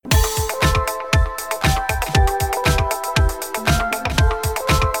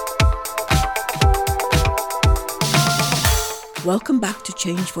Welcome back to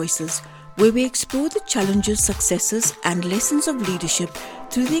Change Voices, where we explore the challenges, successes, and lessons of leadership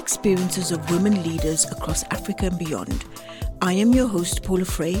through the experiences of women leaders across Africa and beyond. I am your host, Paula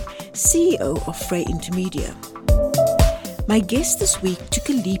Frey, CEO of Frey Intermedia. My guest this week took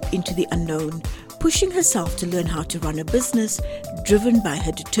a leap into the unknown, pushing herself to learn how to run a business, driven by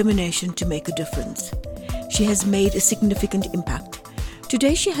her determination to make a difference. She has made a significant impact.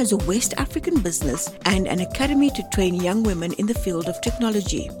 Today, she has a West African business and an academy to train young women in the field of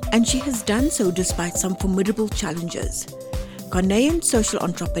technology, and she has done so despite some formidable challenges. Ghanaian social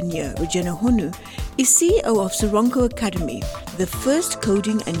entrepreneur Regina Honu is CEO of Soronko Academy, the first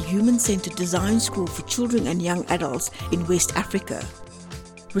coding and human-centered design school for children and young adults in West Africa.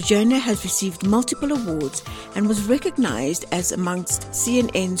 Regina has received multiple awards and was recognized as amongst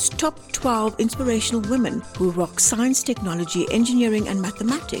CNN's top 12 inspirational women who rock science, technology, engineering, and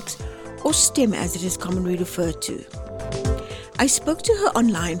mathematics, or STEM as it is commonly referred to. I spoke to her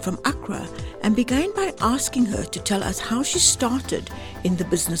online from Accra and began by asking her to tell us how she started in the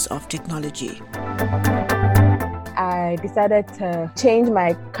business of technology. I decided to change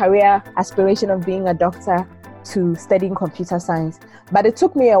my career aspiration of being a doctor to studying computer science. But it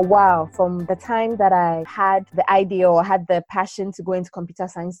took me a while from the time that I had the idea or had the passion to go into computer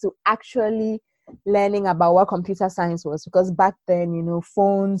science to actually learning about what computer science was. Because back then,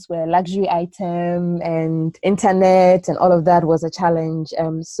 phones were a luxury item and internet and all of that was a challenge.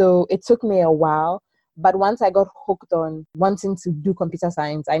 So it took me a while. But once I got hooked on wanting to do computer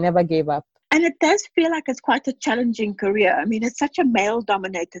science, I never gave up. And it does feel like it's quite a challenging career. I mean, it's such a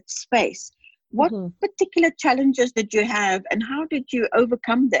male-dominated space. What particular challenges did you have and how did you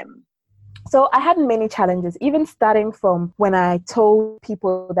overcome them? So I had many challenges, even starting from when I told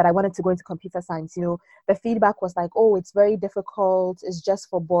people that I wanted to go into computer science. The feedback was like, oh, it's very difficult. It's just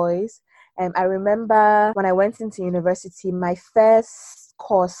for boys. And I remember when I went into university, my first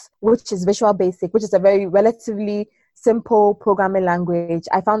course, which is Visual Basic, which is a very relatively simple programming language,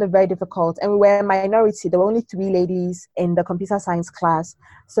 I found it very difficult. And we were a minority. There were only 3 ladies in the computer science class.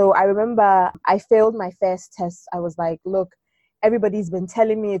 So I remember I failed my first test. I was like, look, everybody's been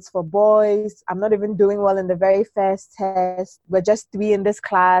telling me it's for boys. I'm not even doing well in the very first test. We're just 3 in this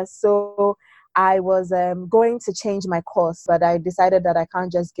class. So I was going to change my course, but I decided that I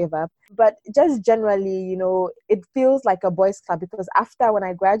can't just give up. But just generally, it feels like a boys' club because after when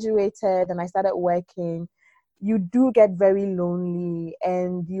I graduated and I started working, you do get very lonely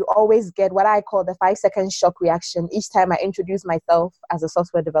and you always get what I call the 5-second shock reaction each time I introduce myself as a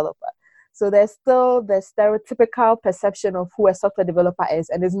software developer. So there's still the stereotypical perception of who a software developer is,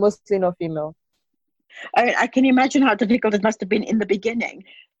 and it's mostly not female. I can imagine how difficult it must have been in the beginning.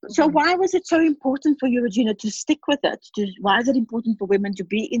 So why was it so important for you, Regina, to stick with it? Why is it important for women to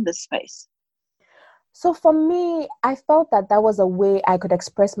be in this space? So for me, I felt that was a way I could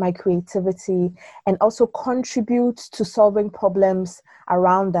express my creativity and also contribute to solving problems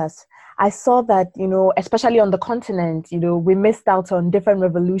around us. I saw that, especially on the continent, we missed out on different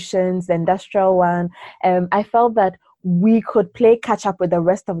revolutions, the industrial one. I felt that we could play catch up with the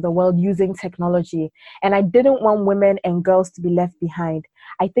rest of the world using technology. And I didn't want women and girls to be left behind.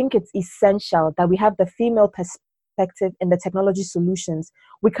 I think it's essential that we have the female perspective in the technology solutions.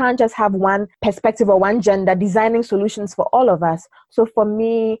 We can't just have one perspective or one gender designing solutions for all of us. So for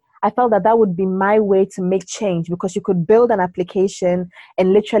me, I felt that would be my way to make change because you could build an application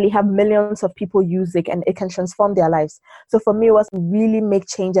and literally have millions of people use it and it can transform their lives. So for me, it was really make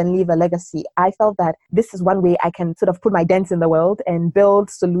change and leave a legacy. I felt that this is one way I can sort of put my dent in the world and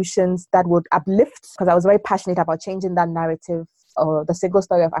build solutions that would uplift because I was very passionate about changing that narrative or the single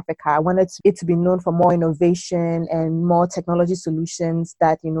story of Africa. I wanted it to be known for more innovation and more technology solutions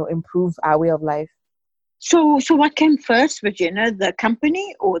that, improve our way of life. So what came first, Regina, the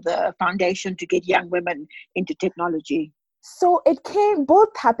company or the foundation to get young women into technology? So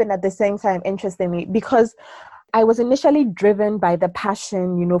both happened at the same time, interestingly, because I was initially driven by the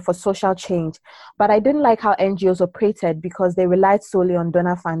passion, for social change, but I didn't like how NGOs operated because they relied solely on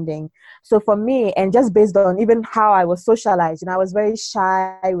donor funding. So for me, and just based on even how I was socialized, I was very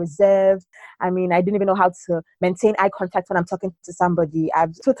shy, reserved. I didn't even know how to maintain eye contact when I'm talking to somebody.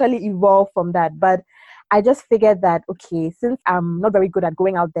 I've totally evolved from that. But I just figured that, okay, since I'm not very good at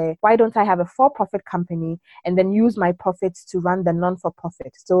going out there, why don't I have a for-profit company and then use my profits to run the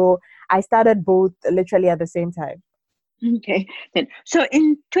non-for-profit? So I started both literally at the same time. Okay. Then, so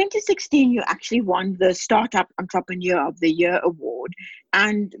in 2016, you actually won the Startup Entrepreneur of the Year award,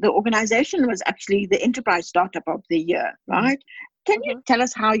 and the organization was actually the Enterprise Startup of the Year, right? Can you tell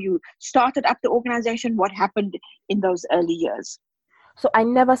us how you started up the organization? What happened in those early years? So I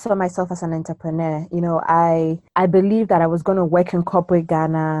never saw myself as an entrepreneur. I believed that I was going to work in corporate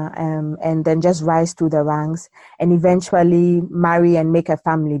Ghana, and then just rise through the ranks and eventually marry and make a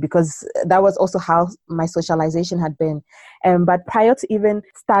family, because that was also how my socialization had been. But prior to even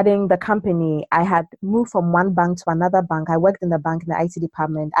starting the company, I had moved from one bank to another bank. I worked in the bank in the IT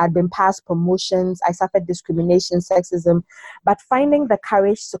department. I had been past promotions. I suffered discrimination, sexism. But finding the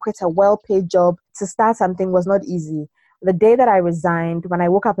courage to quit a well-paid job to start something was not easy. The day that I resigned, when I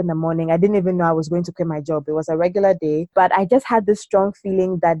woke up in the morning, I didn't even know I was going to quit my job. It was a regular day, but I just had this strong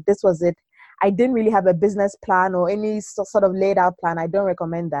feeling that this was it. I didn't really have a business plan or any sort of laid out plan. I don't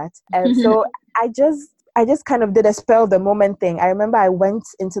recommend that. And so I just kind of did a spell the moment thing. I remember I went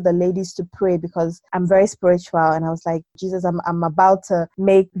into the ladies to pray because I'm very spiritual, and I was like, Jesus, I'm about to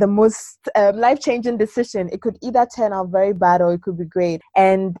make the most life-changing decision. It could either turn out very bad or it could be great.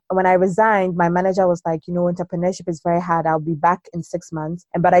 And when I resigned, my manager was like, entrepreneurship is very hard. I'll be back in 6 months.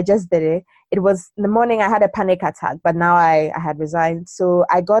 But I just did it. It was in the morning I had a panic attack, but now I had resigned. So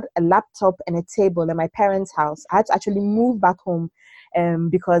I got a laptop and a table in my parents' house. I had to actually move back home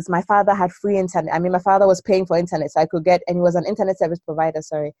because my father had free internet. I mean, my father was paying for internet, so I could get, and he was an internet service provider,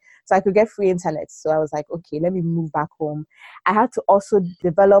 so I could get free internet. So I was like, okay, let me move back home. I had to also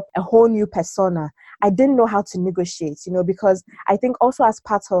develop a whole new persona. I didn't know how to negotiate, because I think also as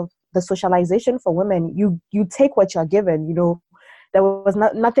part of the socialization for women, you take what you're given, There was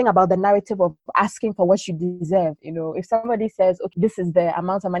nothing about the narrative of asking for what you deserve. If somebody says, okay, this is the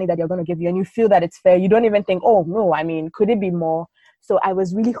amount of money that you're going to give you, and you feel that it's fair, you don't even think, oh, no, I mean, could it be more? So I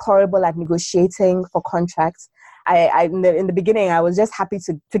was really horrible at negotiating for contracts. In the beginning, I was just happy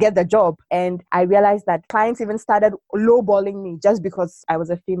to get the job. And I realized that clients even started lowballing me just because I was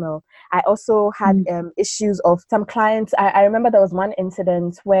a female. I also had issues of some clients. I remember there was one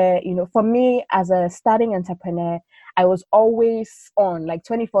incident where, for me as a starting entrepreneur, I was always on, like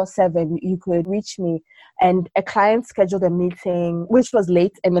 24/7. You could reach me. And a client scheduled a meeting, which was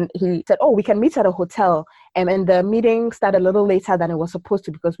late. And then he said, oh, we can meet at a hotel. And the meeting started a little later than it was supposed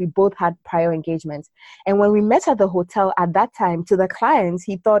to because we both had prior engagements. And when we met at the hotel at that time, to the clients,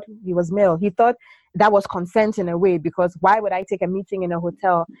 he thought he was male. He thought that was consent in a way, because why would I take a meeting in a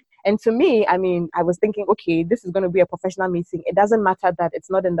hotel? And to me, I mean, I was thinking, okay, this is going to be a professional meeting. It doesn't matter that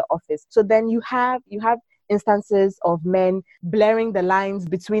it's not in the office. So then you have instances of men blurring the lines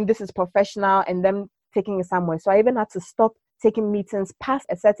between this is professional and them taking it somewhere. So I even had to stop taking meetings past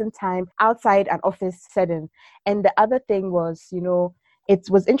a certain time outside an office setting. And the other thing was, it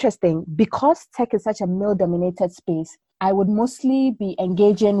was interesting because tech is such a male-dominated space. I would mostly be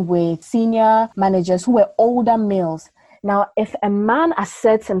engaging with senior managers who were older males. Now, if a man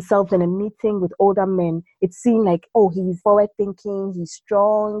asserts himself in a meeting with older men, it's seen like, oh, he's forward-thinking, he's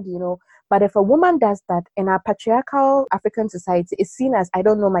strong, But if a woman does that in our patriarchal African society, it's seen as, I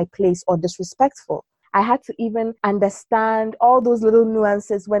don't know my place, or disrespectful. I had to even understand all those little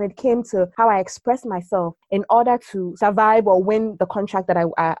nuances when it came to how I expressed myself in order to survive or win the contract that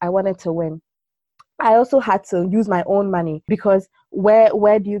I wanted to win. I also had to use my own money because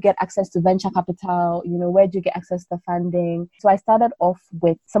where do you get access to venture capital? Where do you get access to funding? So I started off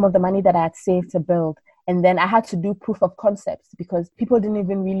with some of the money that I had saved to build. And then I had to do proof of concepts because people didn't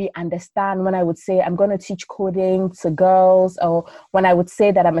even really understand when I would say I'm going to teach coding to girls, or when I would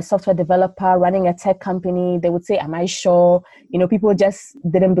say that I'm a software developer running a tech company, they would say, am I sure? People just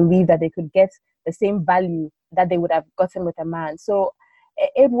didn't believe that they could get the same value that they would have gotten with a man. So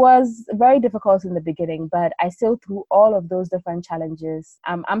it was very difficult in the beginning, but I sailed through all of those different challenges.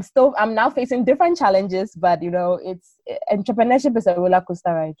 I'm now facing different challenges, but entrepreneurship is a roller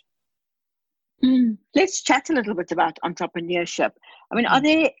coaster ride. Let's chat a little bit about entrepreneurship. I mean, are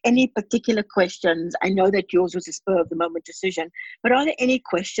there any particular questions? I know that yours was a spur of the moment decision, but are there any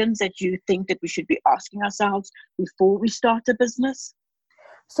questions that you think that we should be asking ourselves before we start a business?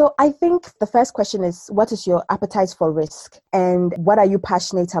 So I think the first question is, what is your appetite for risk? And what are you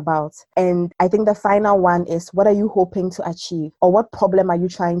passionate about? And I think the final one is, what are you hoping to achieve? Or what problem are you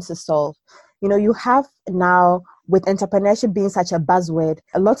trying to solve? You have now, with entrepreneurship being such a buzzword,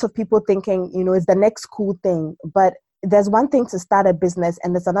 a lot of people thinking, it's the next cool thing. But there's one thing to start a business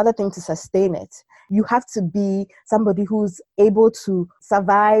and there's another thing to sustain it. You have to be somebody who's able to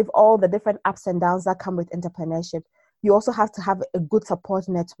survive all the different ups and downs that come with entrepreneurship. You also have to have a good support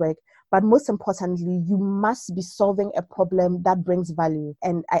network. But most importantly, you must be solving a problem that brings value.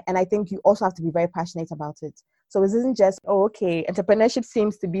 And I think you also have to be very passionate about it. So it isn't just, oh, okay, entrepreneurship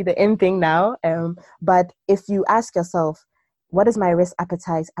seems to be the end thing now. But if you ask yourself, what is my risk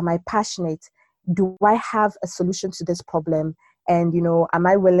appetite? Am I passionate? Do I have a solution to this problem? And, am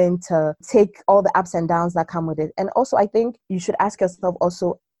I willing to take all the ups and downs that come with it? And also, I think you should ask yourself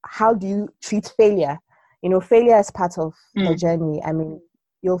also, how do you treat failure? Failure is part of the journey. I mean,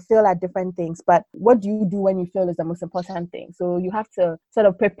 you'll fail at different things, but what do you do when you fail is the most important thing. So you have to sort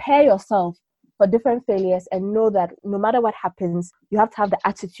of prepare yourself for different failures and know that no matter what happens, you have to have the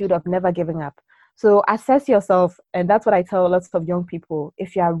attitude of never giving up. So assess yourself, and that's what I tell lots of young people,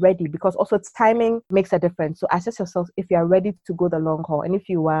 if you are ready, because also timing makes a difference. So assess yourself if you are ready to go the long haul. And if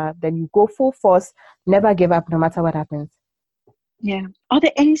you are, then you go full force, never give up no matter what happens. Yeah. Are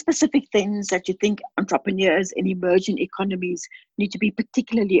there any specific things that you think entrepreneurs in emerging economies need to be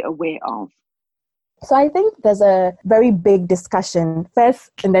particularly aware of? So I think there's a very big discussion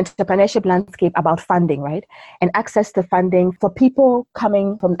first in the entrepreneurship landscape about funding, right? And access to funding for people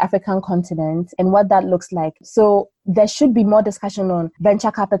coming from the African continent and what that looks like. So there should be more discussion on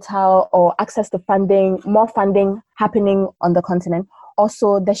venture capital or access to funding, more funding happening on the continent.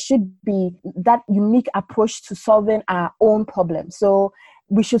 Also, there should be that unique approach to solving our own problems. So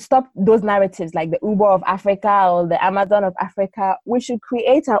we should stop those narratives like the Uber of Africa or the Amazon of Africa. We should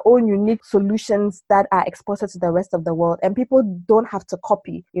create our own unique solutions that are exposed to the rest of the world. And people don't have to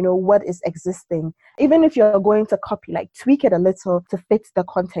copy, what is existing. Even if you're going to copy, like tweak it a little to fit the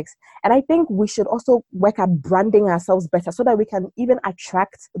context. And I think we should also work at branding ourselves better so that we can even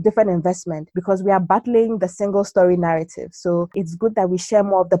attract different investment, because we are battling the single story narrative. So it's good that we share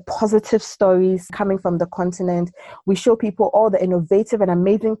more of the positive stories coming from the continent. We show people all the innovative and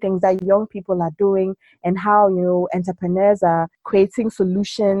amazing things that young people are doing and how, entrepreneurs are creating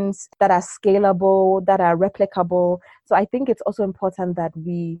solutions that are scalable, that are replicable. So I think it's also important that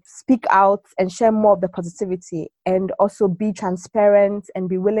we speak out and share more of the positivity and also be transparent and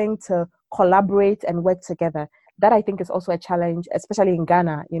be willing to collaborate and work together. That I think is also a challenge, especially in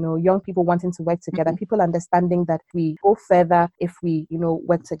Ghana, young people wanting to work together, people understanding that we go further if we,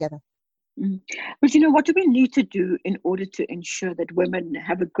 work together. But what do we need to do in order to ensure that women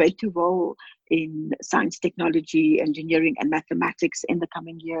have a greater role in science, technology, engineering, and mathematics in the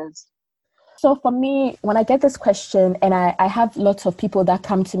coming years? So for me, when I get this question, and I have lots of people that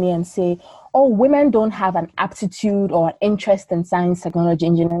come to me and say, oh, women don't have an aptitude or an interest in science, technology,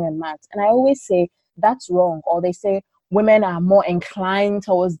 engineering, and maths. And I always say, that's wrong. Or they say, women are more inclined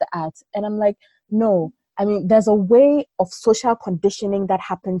towards the arts. And I'm like, no. I mean, there's a way of social conditioning that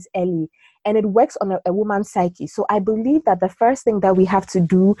happens early, and it works on a woman's psyche. So I believe that the first thing that we have to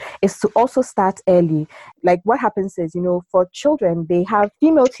do is to also start early. Like what happens is, for children, they have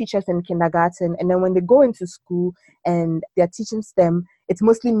female teachers in kindergarten, and then when they go into school and they're teaching STEM, it's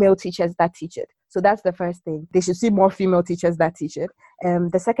mostly male teachers that teach it. So that's the first thing. They should see more female teachers that teach it.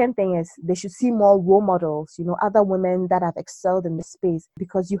 The second thing is they should see more role models, other women that have excelled in this space,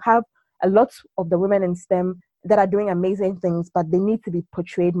 because you have a lot of the women in STEM that are doing amazing things, but they need to be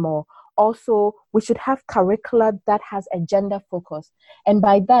portrayed more. Also, we should have curricula that has a gender focus. And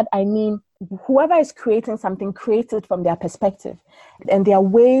by that, I mean, whoever is creating something, creates it from their perspective. And there are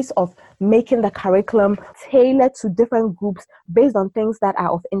ways of making the curriculum tailored to different groups based on things that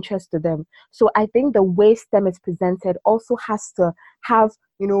are of interest to them. So I think the way STEM is presented also has to have,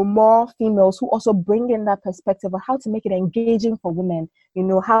 more females who also bring in that perspective of how to make it engaging for women,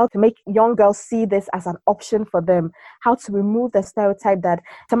 how to make young girls see this as an option for them, how to remove the stereotype that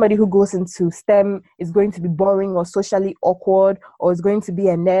somebody who goes into STEM is going to be boring or socially awkward or is going to be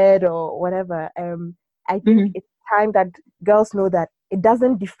a nerd or whatever. I think it's time that girls know that it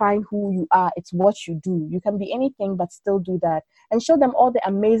doesn't define who you are, it's what you do. You can be anything but still do that, and show them all the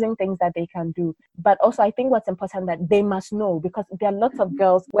amazing things that they can do. But also I think what's important that they must know, because there are lots of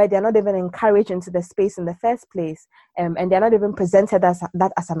girls where they're not even encouraged into the space in the first place, and they're not even presented as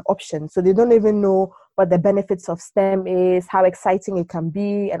that as an option. So they don't even know what the benefits of STEM is, how exciting it can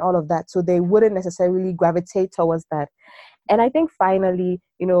be, and all of that. So they wouldn't necessarily gravitate towards that. And I think finally,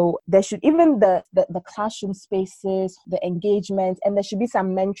 there should even the classroom spaces, the engagement, and there should be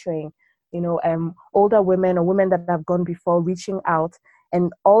some mentoring, older women or women that have gone before reaching out,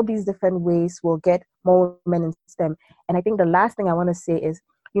 and all these different ways will get more women in STEM. And I think the last thing I want to say is,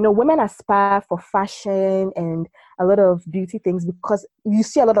 women aspire for fashion and a lot of beauty things because you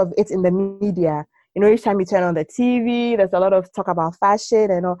see a lot of it in the media. Each time you turn on the TV, there's a lot of talk about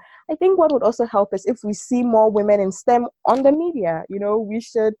fashion and all. I think what would also help is if we see more women in STEM on the media. We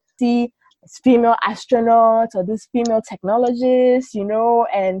should see female astronauts or these female technologists,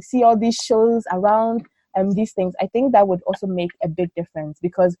 and see all these shows around these things. I think that would also make a big difference,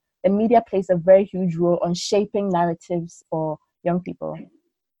 because the media plays a very huge role on shaping narratives for young people.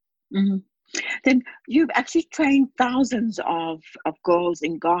 Mm-hmm. Then you've actually trained thousands of girls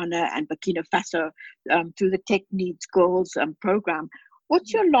in Ghana and Burkina Faso through the Tech Needs Girls program.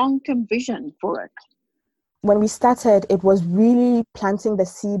 What's your long-term vision for it? When we started, it was really planting the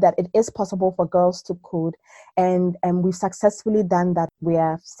seed that it is possible for girls to code. And we've successfully done that. We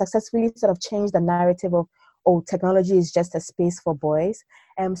have successfully sort of changed the narrative of, oh, technology is just a space for boys.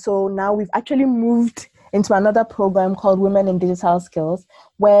 And so now we've actually moved into another program called Women in Digital Skills,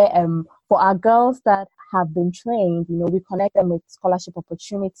 where for our girls that have been trained, we connect them with scholarship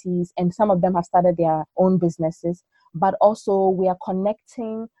opportunities, and some of them have started their own businesses. But also we are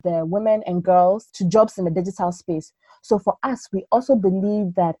connecting the women and girls to jobs in the digital space. So for us, we also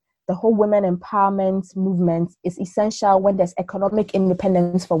believe that the whole women empowerment movement is essential when there's economic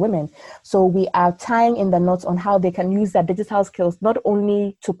independence for women. So we are tying in the knots on how they can use their digital skills not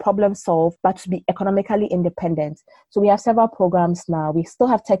only to problem solve, but to be economically independent. So we have several programs now. We still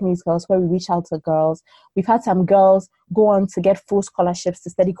have Tech Needs Girls where we reach out to girls. We've had some girls go on to get full scholarships to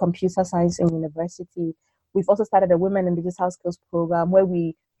study computer science in university. We've also started a Women in Digital Skills program where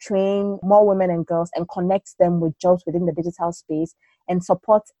we train more women and girls and connect them with jobs within the digital space and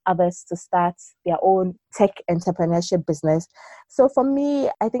support others to start their own tech entrepreneurship business. So for me,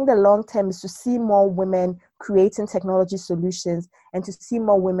 I think the long term is to see more women creating technology solutions and to see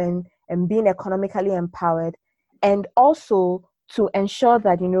more women being economically empowered, and also to ensure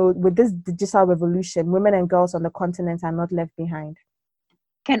that, with this digital revolution, women and girls on the continent are not left behind.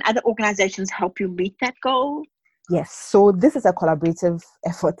 Can other organizations help you meet that goal? Yes, so this is a collaborative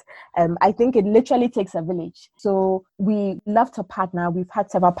effort. I think it literally takes a village. So we love to partner. We've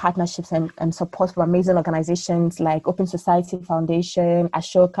had several partnerships and support from amazing organizations like Open Society Foundation,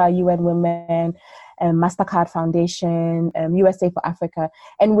 Ashoka, UN Women, MasterCard Foundation, USA for Africa.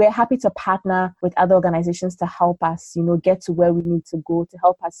 And we're happy to partner with other organizations to help us, get to where we need to go, to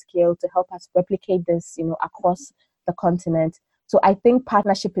help us scale, to help us replicate this, across the continent. So I think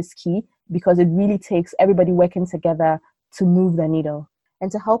partnership is key because it really takes everybody working together to move the needle and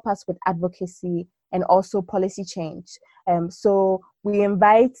to help us with advocacy and also policy change. So we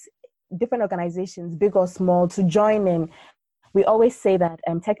invite different organizations, big or small, to join in. We always say that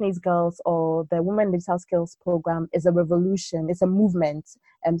Tech Needs Girls or the Women Digital Skills program is a revolution, it's a movement.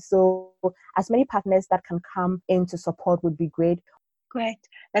 So as many partners that can come in to support would be great. Great.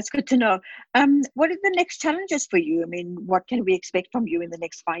 That's good to know. What are the next challenges for you? I mean, what can we expect from you in the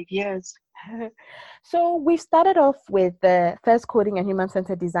next 5 years? So we've started off with the first Coding and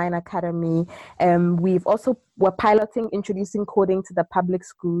Human-Centered Design Academy. We're piloting introducing coding to the public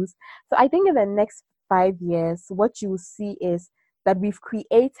schools. So I think in the next 5 years, what you will see is that we've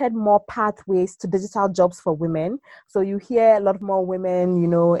created more pathways to digital jobs for women. So you hear a lot more women,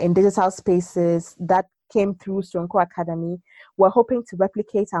 in digital spaces that came through Stronko Academy. We're hoping to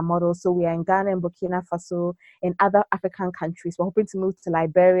replicate our model. So we are in Ghana and Burkina Faso and other African countries. We're hoping to move to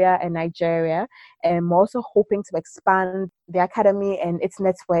Liberia and Nigeria. And we're also hoping to expand the academy and its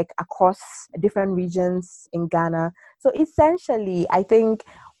network across different regions in Ghana. So essentially, I think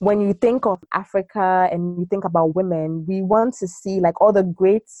when you think of Africa and you think about women, we want to see like all the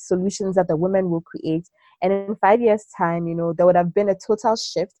great solutions that the women will create. And in 5 years' time, there would have been a total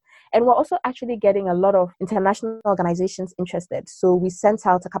shift. And we're also actually getting a lot of international organizations interested. So we sent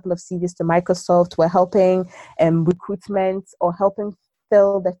out a couple of CVs to Microsoft. We're helping recruitment or helping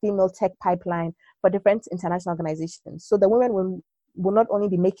fill the female tech pipeline for different international organizations. So the women will not only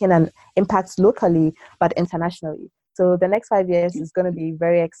be making an impact locally, but internationally. So the next 5 years is going to be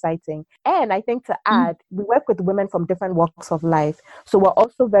very exciting. And I think to add, we work with women from different walks of life. So we're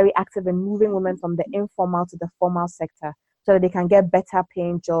also very active in moving women from the informal to the formal sector, so that they can get better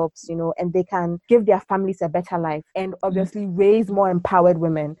paying jobs, and they can give their families a better life and obviously raise more empowered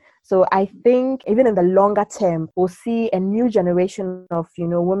women. So I think even in the longer term, we'll see a new generation of,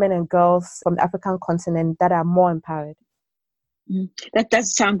 women and girls from the African continent that are more empowered. That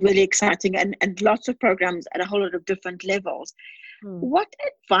does sound really exciting, and lots of programs at a whole lot of different levels. What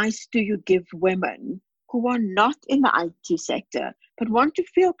advice do you give women who are not in the IT sector but want to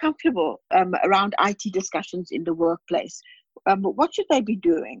feel comfortable around IT discussions in the workplace? What should they be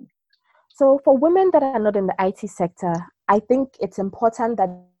doing? So for women that are not in the IT sector, I think it's important that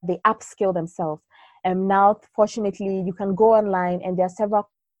they upskill themselves. Now, fortunately, you can go online and there are several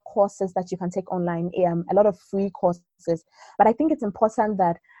courses that you can take online, a lot of free courses. But I think it's important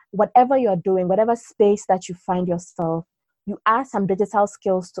that whatever you're doing, whatever space that you find yourself, you add some digital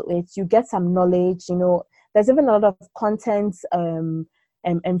skills to it, you get some knowledge, there's even a lot of content and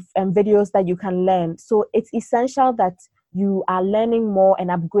videos that you can learn. So it's essential that you are learning more and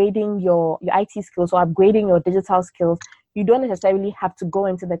upgrading your IT skills or upgrading your digital skills. You don't necessarily have to go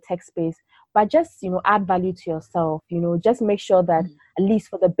into the tech space, but just, add value to yourself, just make sure that at least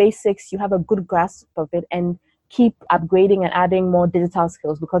for the basics, you have a good grasp of it, and keep upgrading and adding more digital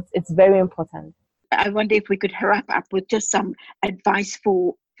skills, because it's very important. I wonder if we could wrap up with just some advice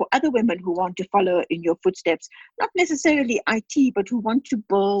for other women who want to follow in your footsteps, not necessarily IT, but who want to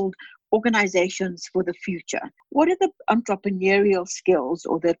build organizations for the future. What are the entrepreneurial skills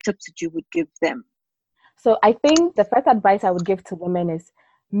or the tips that you would give them? So I think the first advice I would give to women is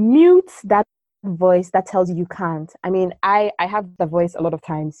mute that voice that tells you can't. I mean, I have the voice a lot of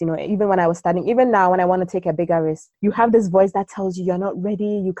times, even when I was studying, even now when I want to take a bigger risk, you have this voice that tells you you're not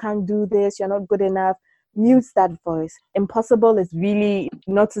ready, you can't do this, you're not good enough. Mute that voice. Impossible is really,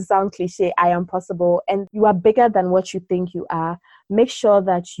 not to sound cliche, I am possible, and you are bigger than what you think you are. Make sure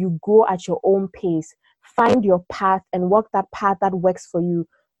that you go at your own pace. Find your path and walk that path that works for you.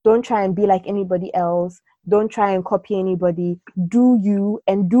 Don't try and be like anybody else. Don't try and copy anybody. Do you,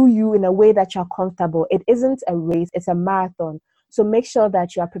 and do you in a way that you're comfortable. It isn't a race, it's a marathon. So make sure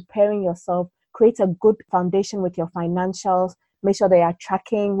that you are preparing yourself. Create a good foundation with your financials. Make sure that you are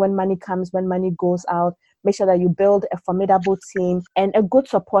tracking when money comes, when money goes out. Make sure that you build a formidable team and a good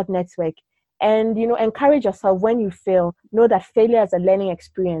support network. And, encourage yourself when you fail. Know that failure is a learning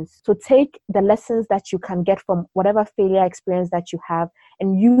experience. So take the lessons that you can get from whatever failure experience that you have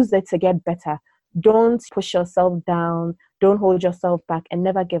and use it to get better. Don't push yourself down. Don't hold yourself back, and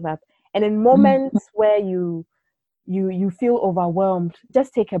never give up. And in moments where you feel overwhelmed,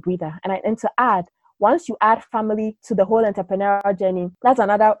 just take a breather. And to add, once you add family to the whole entrepreneurial journey, that's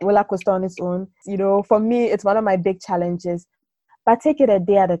another roller coaster on its own. For me, it's one of my big challenges. But take it a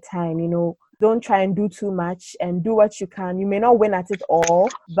day at a time. Don't try and do too much, and do what you can. You may not win at it all,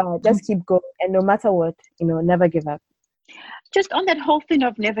 but just keep going. And no matter what, never give up. Just on that whole thing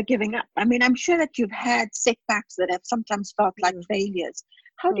of never giving up, I mean, I'm sure that you've had setbacks that have sometimes felt like failures.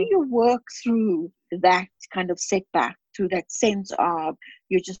 How do you work through that kind of setback, through that sense of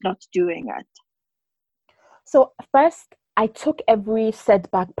you're just not doing it? So first, I took every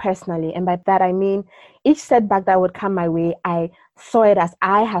setback personally. And by that, I mean, each setback that would come my way, I saw it as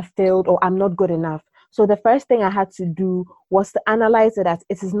I have failed or I'm not good enough. So the first thing I had to do was to analyze it as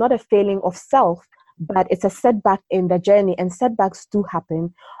it is not a failing of self, but it's a setback in the journey, and setbacks do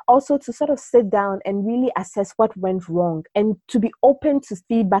happen. Also, to sort of sit down and really assess what went wrong, and to be open to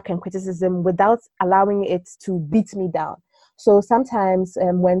feedback and criticism without allowing it to beat me down. So sometimes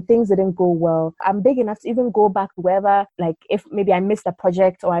when things didn't go well, I'm big enough to even go back wherever, like if maybe I missed a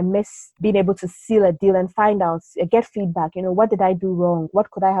project or I miss being able to seal a deal, and find out, get feedback, what did I do wrong?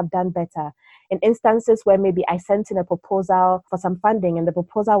 What could I have done better? In instances where maybe I sent in a proposal for some funding and the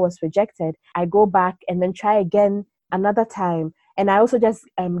proposal was rejected, I go back and then try again another time. And I also just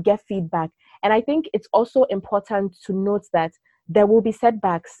get feedback. And I think it's also important to note that there will be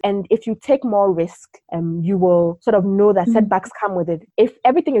setbacks. And if you take more risk, you will sort of know that setbacks come with it. If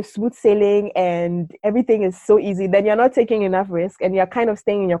everything is smooth sailing and everything is so easy, then you're not taking enough risk and you're kind of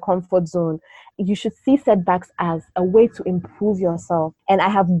staying in your comfort zone. You should see setbacks as a way to improve yourself. And I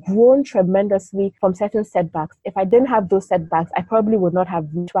have grown tremendously from certain setbacks. If I didn't have those setbacks, I probably would not have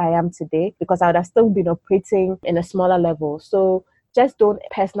reached where I am today, because I would have still been operating in a smaller level. So just don't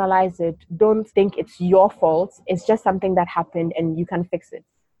personalize it. Don't think it's your fault. It's just something that happened and you can fix it.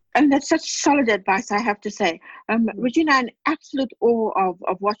 And that's such solid advice, I have to say. Regina, an absolute awe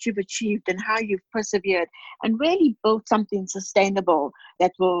of what you've achieved and how you've persevered and really built something sustainable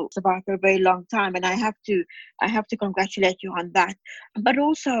that will survive for a very long time. And I have to congratulate you on that. But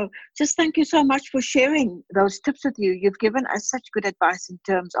also, just thank you so much for sharing those tips with you. You've given us such good advice in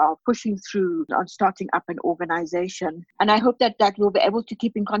terms of pushing through on starting up an organization. And I hope that we'll be able to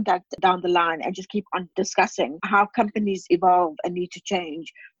keep in contact down the line and just keep on discussing how companies evolve and need to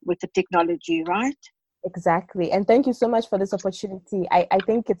change with the technology, right? Exactly. And thank you so much for this opportunity. I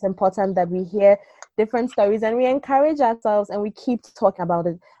think it's important that we hear different stories and we encourage ourselves and we keep talking about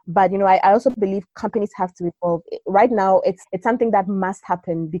it. But, I also believe companies have to evolve. Right now, it's something that must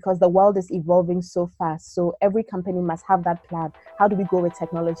happen because the world is evolving so fast. So every company must have that plan. How do we go with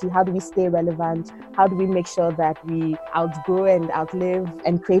technology? How do we stay relevant? How do we make sure that we outgrow and outlive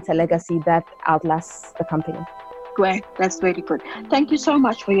and create a legacy that outlasts the company? Great. That's very good. Thank you so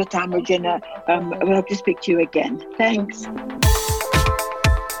much for your time, Regina. We hope to speak to you again. Thanks.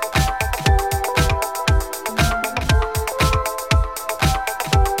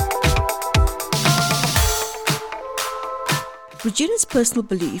 Regina's personal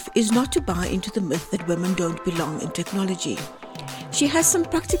belief is not to buy into the myth that women don't belong in technology. She has some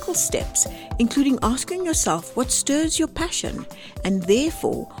practical steps, including asking yourself what stirs your passion and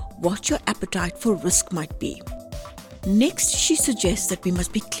therefore what your appetite for risk might be. Next, she suggests that we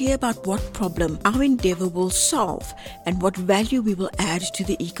must be clear about what problem our endeavour will solve and what value we will add to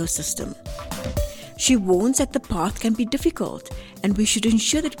the ecosystem. She warns that the path can be difficult and we should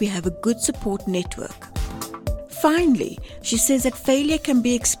ensure that we have a good support network. Finally, she says that failure can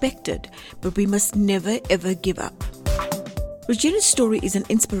be expected, but we must never ever give up. Regina's story is an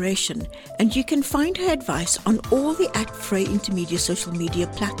inspiration, and you can find her advice on all the @Frey Intermedia social media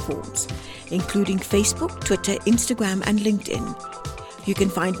platforms, including Facebook, Twitter, Instagram, and LinkedIn. You can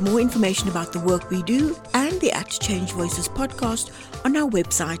find more information about the work we do and the @Change Voices podcast on our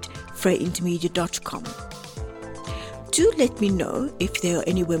website, freyintermedia.com. Do let me know if there are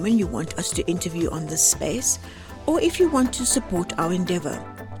any women you want us to interview on this space, or if you want to support our endeavour.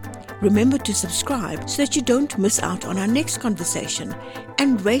 Remember to subscribe so that you don't miss out on our next conversation,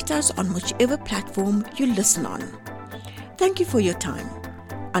 and rate us on whichever platform you listen on. Thank you for your time.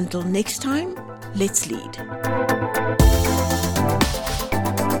 Until next time, let's lead.